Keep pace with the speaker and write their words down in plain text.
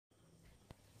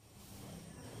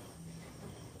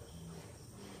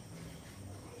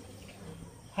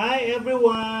Hi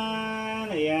everyone!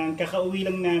 Ayan, kakauwi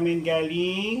lang namin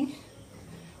galing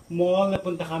mall.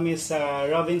 Napunta kami sa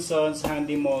Robinson's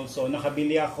Handy Mall. So,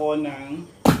 nakabili ako ng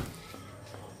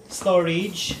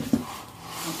storage.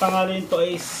 Ang pangalan nito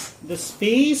is The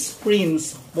Space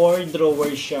Prince. 4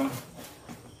 drawer siya.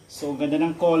 So, ganda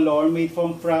ng color. Made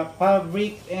from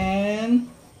fabric and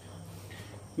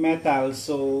metal.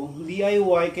 So,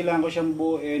 DIY. Kailangan ko siyang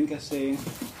buuin kasi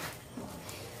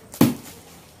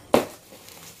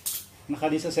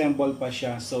naka-disassemble pa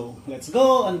siya. So, let's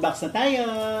go! Unbox na tayo!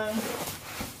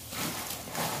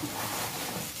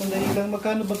 Sandali lang,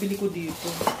 magkano ba bili ko dito?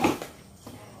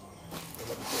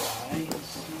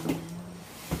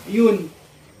 Yun.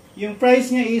 Yung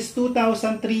price niya is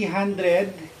 2,300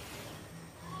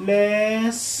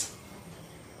 less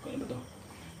ano ba to?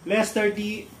 Less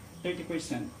 30%.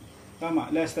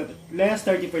 Tama, less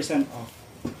 30% off.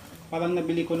 Parang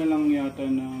nabili ko na lang yata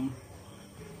ng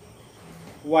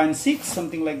 1.6,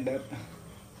 something like that.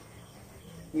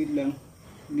 Wait lang.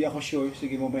 Hindi ako sure.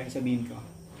 Sige, mamaya sabihin ko.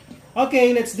 Okay,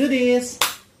 let's do this!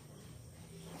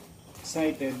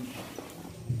 Excited.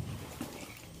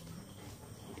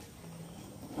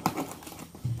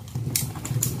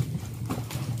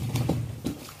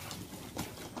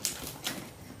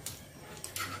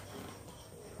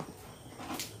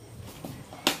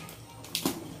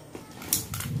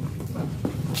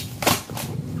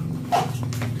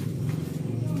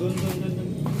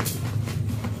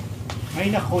 Ay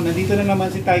nako, nandito na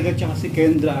naman si Tiger at si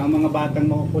Kendra, ang mga batang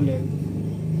makukulit.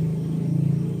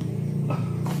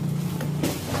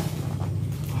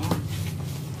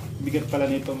 Bigat pala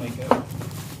nito, my God.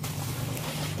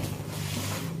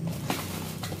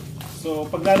 So,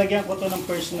 paglalagyan ko to ng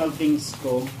personal things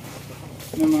ko,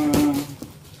 ng mga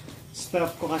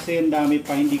stuff ko kasi ang dami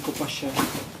pa, hindi ko pa siya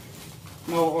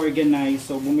na-organize.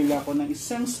 So, bumili ako ng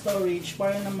isang storage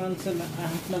para naman sa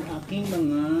lahat ng aking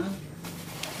mga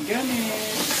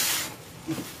gamit.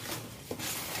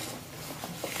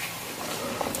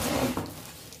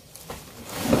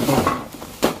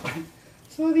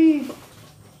 Sorry.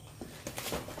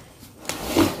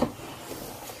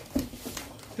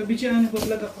 Kabidyan,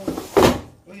 nag-vlog ako.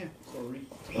 Oh yeah, sorry.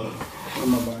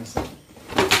 Mabasa.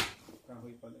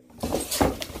 Kahoy pala yun.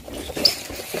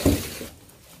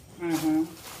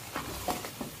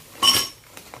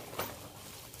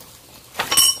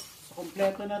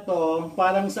 Kompleto na to.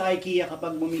 Parang sa IKEA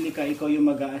kapag bumili ka, ikaw yung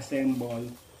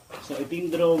mag-assemble. So, ito yung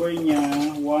drawer niya.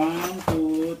 1,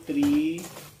 2, 3,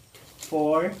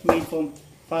 4. Made from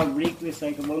fabric,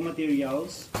 recyclable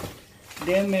materials.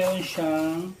 Then, meron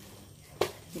siyang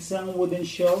isang wooden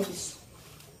shelves.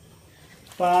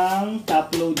 Pang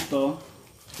top load to.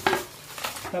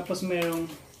 Tapos, merong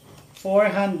 4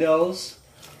 handles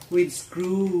with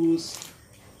screws.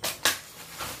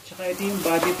 Tsaka ito yung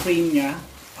body frame niya.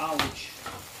 Ouch!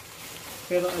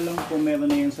 Pero alam ko meron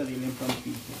na yung sariling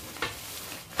pampito.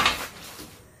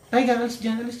 Tiger, alis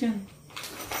dyan, alis dyan.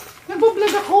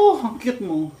 Nagbablog ako! Ang cute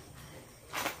mo.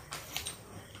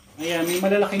 Ayan, may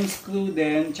malalaking screw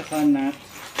din, tsaka nut.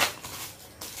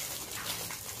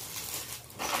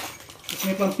 Tapos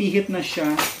may pampihit na siya.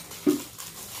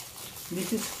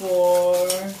 This is for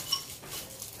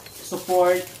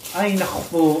support. Ay, naku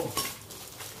po!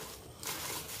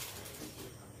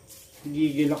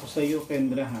 Gigil ako sa iyo,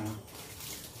 Kendra, ha.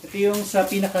 Ito yung sa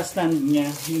pinaka-stand niya,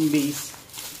 yung base.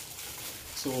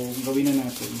 So, gawin na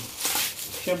natin.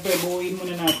 Siyempre, buuin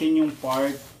muna natin yung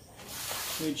part,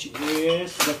 which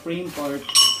is the frame part.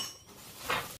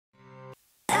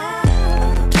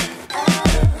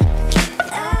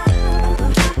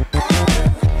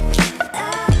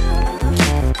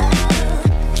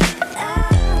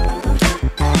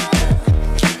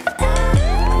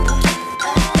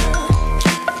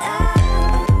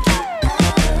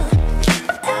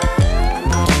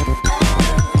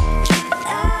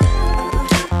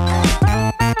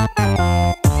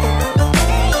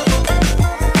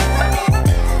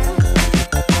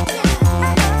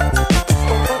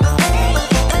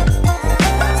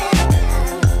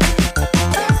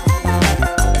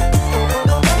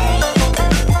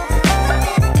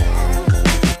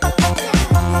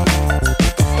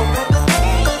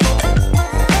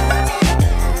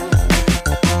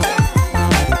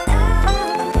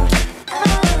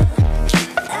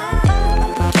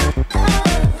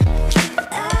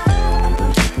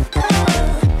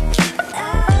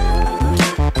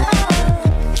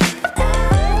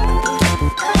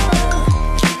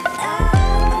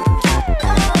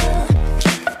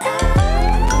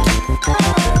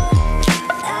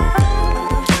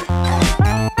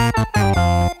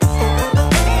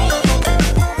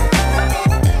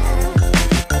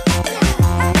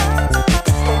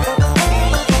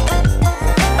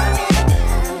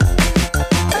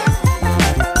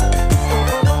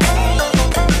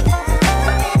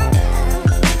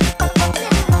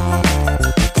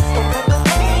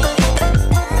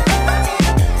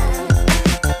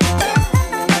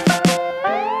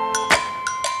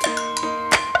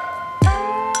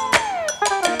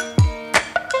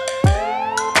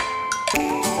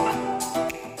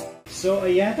 So,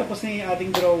 ayan. Tapos na yung ating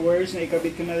drawers.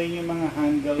 Naikabit ko na rin yung mga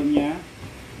handle niya.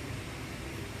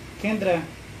 Kendra,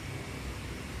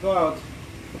 go out.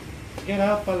 Get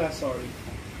out pala, sorry.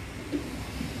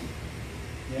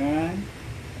 Yan.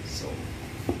 So,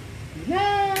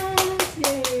 yes!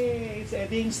 Yay! So,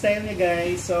 ito yung style niya,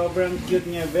 guys. Sobrang cute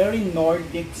niya. Very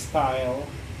Nordic style.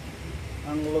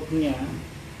 Ang look niya.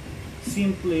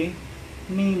 Simple.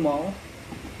 Minimal.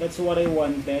 That's what I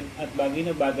wanted. At bagay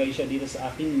na bagay siya dito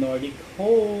sa aking Nordic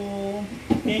home.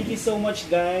 Thank you so much,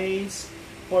 guys,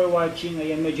 for watching.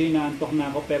 Ayan, medyo inaantok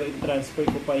na ako, pero i-transfer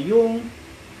ko pa yung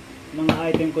mga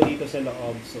item ko dito sa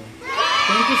loob. So,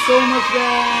 thank you so much,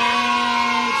 guys!